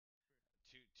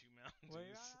Well, you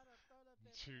Dews. gotta toilet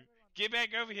paper, everyone. Get back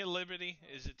over here, Liberty.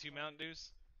 Is it 2 Mountain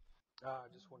Dews?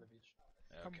 Just one of each.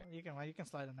 Come Okay. on, you can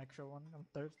slide an extra one. I'm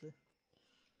thirsty.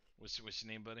 What's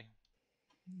your name, buddy?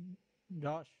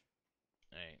 Josh.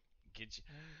 All right. Get you.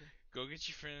 There you go. Go get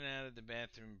your friend out of the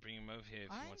bathroom. Bring him over here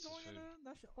if he I ain't wants his going in food.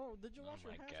 there. That shit. Oh, did you Oh wash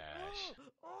your my hands? gosh.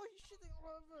 Oh, you shitting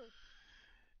all over.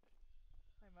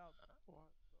 I'm out. What the fuck?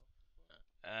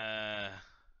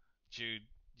 Jude,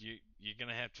 you're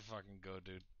gonna have to fucking go,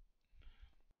 dude.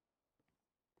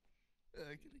 Can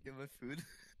I get my food?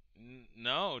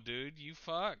 No, dude, you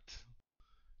fucked.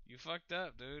 You fucked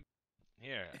up, dude.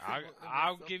 Here, It I'll won't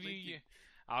stop give you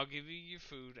blinking. your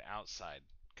food outside.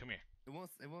 Come here. It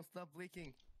won't stop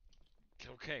blinking.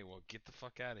 Okay, well get the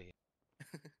fuck out of here.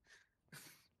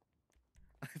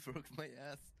 I broke my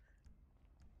ass.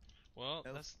 Well,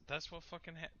 Help. that's what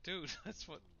fucking dude. That's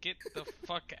what. Get the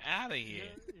fuck out of here.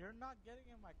 You're not getting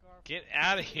in my car. Get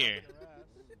out of Your here. ass.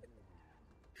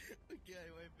 Okay,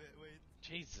 wait.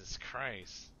 Jesus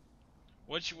Christ.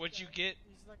 What you get?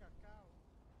 He's like a cow.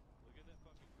 Look at that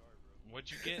fucking car, bro.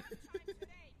 What'd you get?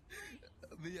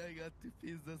 Me, I got 2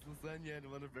 pizzas, lasagna,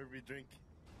 and one of every drink.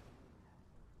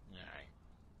 All right.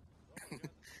 Oh my god,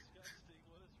 that's disgusting.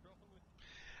 What is wrong with you?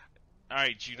 All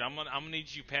right, Jude. I'm gonna need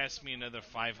you to pass me another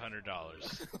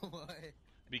 $500 Why?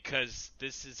 because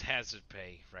this is hazard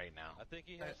pay right now. I think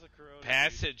he has the corona.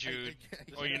 Pass dude. it, Jude, I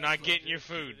or you're can't not stop getting your It's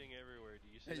food. shooting everywhere. Do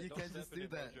you see Hey, that? you Don't can't step just in do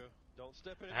it, that. Mojo. Don't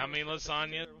step in it. How many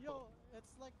lasagna? Yo,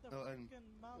 it's like the Oh, and- fucking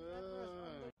Mount Everest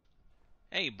under.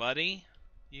 Hey, buddy,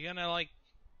 you gonna like?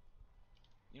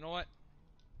 You know what?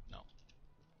 No.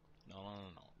 No.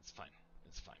 It's fine.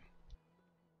 It's fine.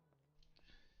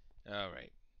 All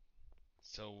right.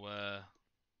 So, all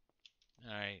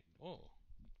right. Oh,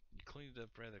 you cleaned up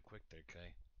rather quick there,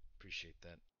 Kai. Appreciate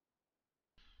that.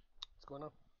 What's going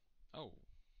on? Oh,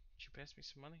 did you pass me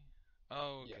some money?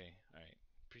 Oh, Yeah. okay. All right.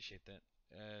 Appreciate that.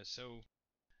 So,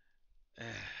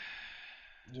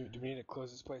 Do we need to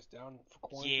close this place down for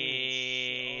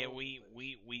quarantine? yeah, So-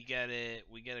 we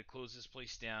gotta close this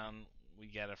place down. We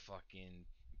gotta fucking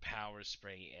power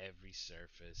spray every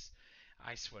surface.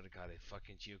 I swear to God, if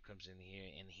fucking Gio comes in here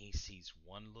and he sees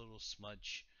one little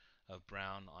smudge of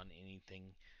brown on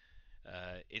anything,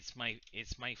 it's my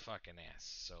fucking ass.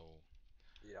 So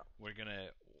Yeah. we're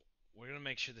gonna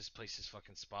make sure this place is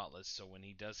fucking spotless. So when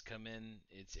he does come in,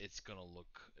 it's gonna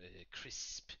look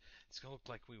crisp. It's gonna look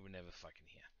like we were never fucking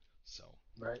here. So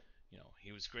Right. you know,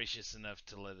 he was gracious enough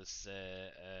to let us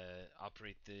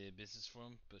operate the business for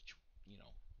him, but you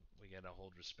know, we gotta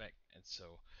hold respect, and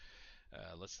so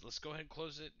let's go ahead and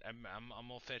close it. I'm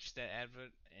gonna fetch that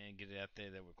advert and get it out there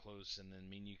that we're closed, and then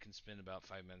me and you can spend about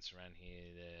 5 minutes around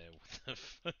here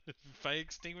with the fire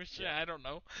extinguisher. Yeah. I don't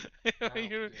know.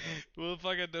 Yeah. We'll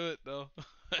fucking do it though.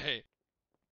 Hey.